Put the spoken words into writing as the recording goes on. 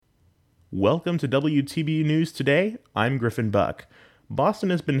Welcome to WTBU News Today. I'm Griffin Buck. Boston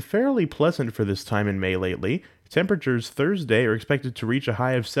has been fairly pleasant for this time in May lately. Temperatures Thursday are expected to reach a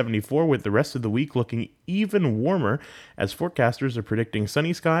high of 74, with the rest of the week looking even warmer, as forecasters are predicting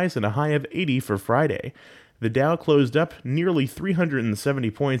sunny skies and a high of 80 for Friday. The Dow closed up nearly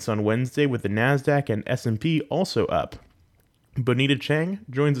 370 points on Wednesday, with the Nasdaq and S&P also up. Bonita Chang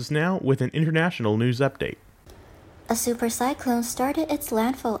joins us now with an international news update. A supercyclone started its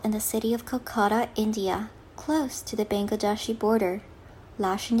landfall in the city of Kolkata, India, close to the Bangladeshi border,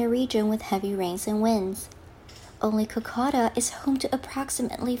 lashing the region with heavy rains and winds. Only Kolkata is home to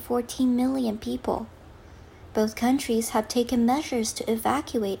approximately 14 million people. Both countries have taken measures to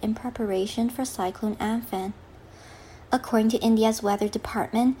evacuate in preparation for Cyclone Amphan. According to India's weather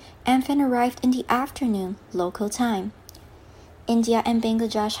department, Amphan arrived in the afternoon, local time. India and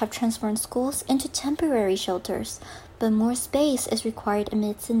Bangladesh have transformed schools into temporary shelters, but more space is required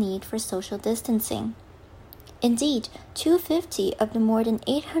amidst the need for social distancing. Indeed, 250 of the more than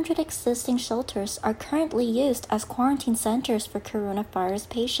 800 existing shelters are currently used as quarantine centers for coronavirus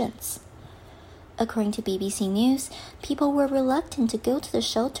patients. According to BBC News, people were reluctant to go to the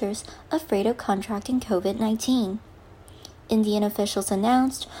shelters, afraid of contracting COVID-19. Indian officials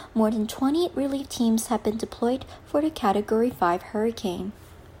announced more than 20 relief teams have been deployed for the Category 5 hurricane.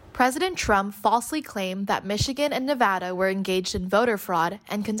 President Trump falsely claimed that Michigan and Nevada were engaged in voter fraud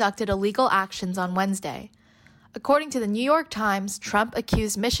and conducted illegal actions on Wednesday. According to the New York Times, Trump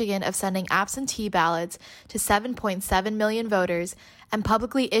accused Michigan of sending absentee ballots to 7.7 million voters and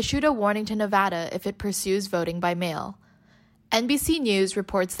publicly issued a warning to Nevada if it pursues voting by mail. NBC News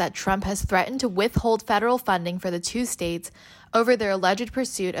reports that Trump has threatened to withhold federal funding for the two states over their alleged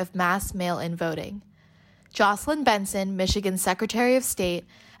pursuit of mass mail-in voting. Jocelyn Benson, Michigan's Secretary of State,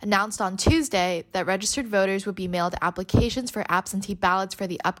 announced on Tuesday that registered voters would be mailed applications for absentee ballots for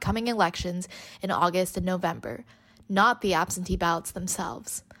the upcoming elections in August and November, not the absentee ballots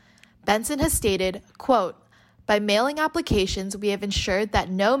themselves. Benson has stated, quote, "By mailing applications, we have ensured that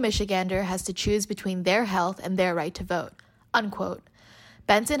no Michigander has to choose between their health and their right to vote," unquote.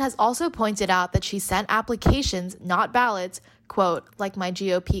 Benson has also pointed out that she sent applications, not ballots, quote, "like my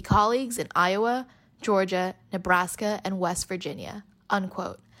GOP colleagues in Iowa, Georgia, Nebraska, and West Virginia,"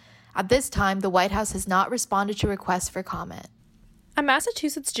 unquote. At this time, the White House has not responded to requests for comment. A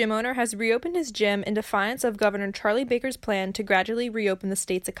Massachusetts gym owner has reopened his gym in defiance of Governor Charlie Baker's plan to gradually reopen the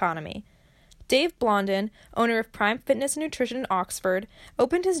state's economy. Dave Blondin, owner of Prime Fitness and Nutrition in Oxford,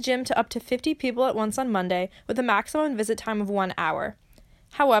 opened his gym to up to 50 people at once on Monday with a maximum visit time of 1 hour.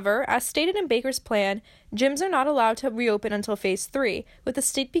 However, as stated in Baker's plan, gyms are not allowed to reopen until Phase 3, with the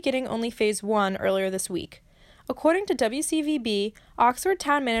state beginning only Phase 1 earlier this week. According to WCVB, Oxford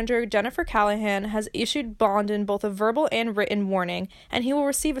Town Manager Jennifer Callahan has issued Blondin both a verbal and written warning, and he will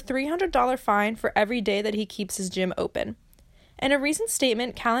receive a $300 fine for every day that he keeps his gym open. In a recent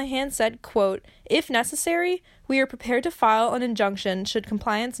statement, Callahan said, quote, "If necessary, we are prepared to file an injunction should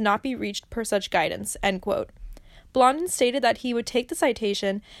compliance not be reached per such guidance," end quote. Blondin stated that he would take the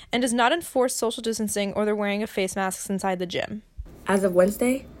citation and does not enforce social distancing or the wearing of face masks inside the gym. As of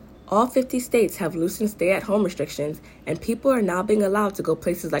Wednesday, all 50 states have loosened stay-at-home restrictions, and people are now being allowed to go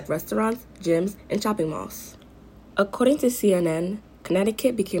places like restaurants, gyms, and shopping malls. According to CNN,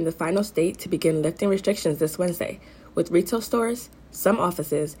 Connecticut became the final state to begin lifting restrictions this Wednesday, with retail stores, some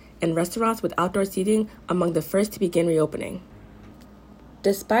offices, and restaurants with outdoor seating among the first to begin reopening.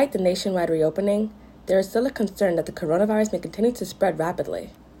 Despite the nationwide reopening, there is still a concern that the coronavirus may continue to spread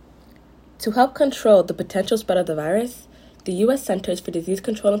rapidly. To help control the potential spread of the virus, the U.S. Centers for Disease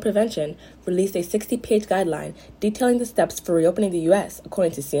Control and Prevention released a 60-page guideline detailing the steps for reopening the U.S.,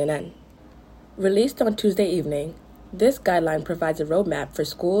 according to CNN. Released on Tuesday evening, this guideline provides a roadmap for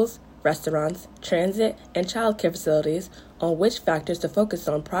schools, restaurants, transit, and child care facilities on which factors to focus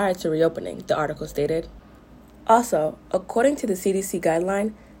on prior to reopening, the article stated. Also, according to the CDC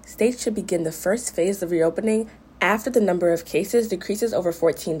guideline, states should begin the first phase of reopening after the number of cases decreases over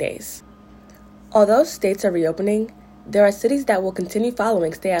 14 days. Although states are reopening, there are cities that will continue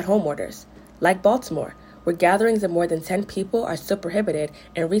following stay-at-home orders, like Baltimore, where gatherings of more than 10 people are still prohibited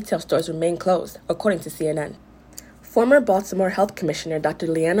and retail stores remain closed, according to CNN. Former Baltimore Health Commissioner Dr.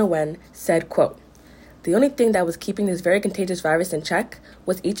 Leana Wen said, quote, "The only thing that was keeping this very contagious virus in check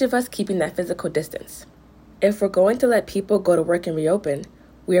was each of us keeping that physical distance. If we're going to let people go to work and reopen,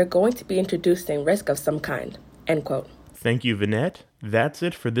 we are going to be introducing risk of some kind," end quote. Thank you, Vinette. That's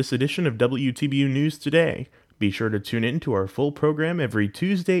it for this edition of WTBU News Today. Be sure to tune in to our full program every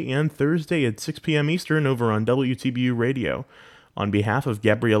Tuesday and Thursday at 6 p.m. Eastern over on WTBU Radio. On behalf of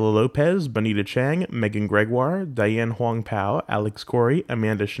Gabriela Lopez, Bonita Chang, Megan Gregoire, Diane Huang Pao, Alex Corey,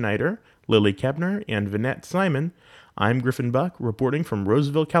 Amanda Schneider, Lily Kepner, and Vinette Simon, I'm Griffin Buck, reporting from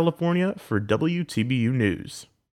Roseville, California for WTBU News.